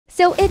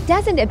So it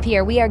doesn't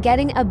appear we are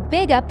getting a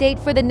big update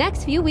for the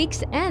next few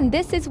weeks, and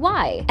this is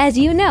why. As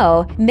you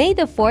know, May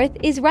the 4th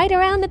is right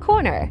around the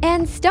corner,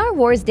 and Star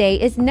Wars Day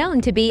is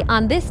known to be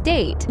on this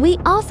date. We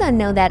also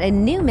know that a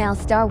new male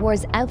Star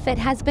Wars outfit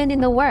has been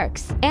in the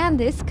works, and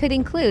this could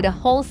include a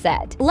whole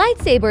set.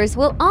 Lightsabers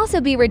will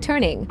also be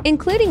returning,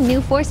 including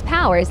new Force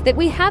powers that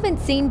we haven't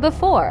seen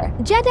before.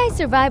 Jedi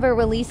Survivor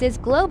releases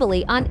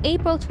globally on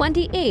April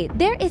 28th.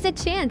 There is a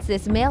chance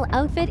this male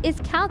outfit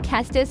is Cal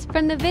Kestis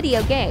from the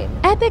video game.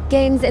 Epic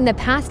Games in the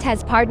past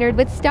has partnered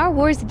with Star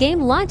Wars game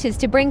launches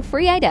to bring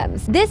free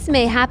items. This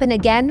may happen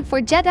again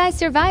for Jedi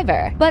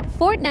Survivor, but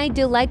Fortnite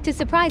do like to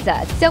surprise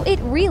us, so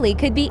it really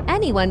could be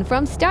anyone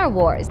from Star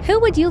Wars. Who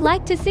would you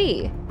like to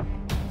see?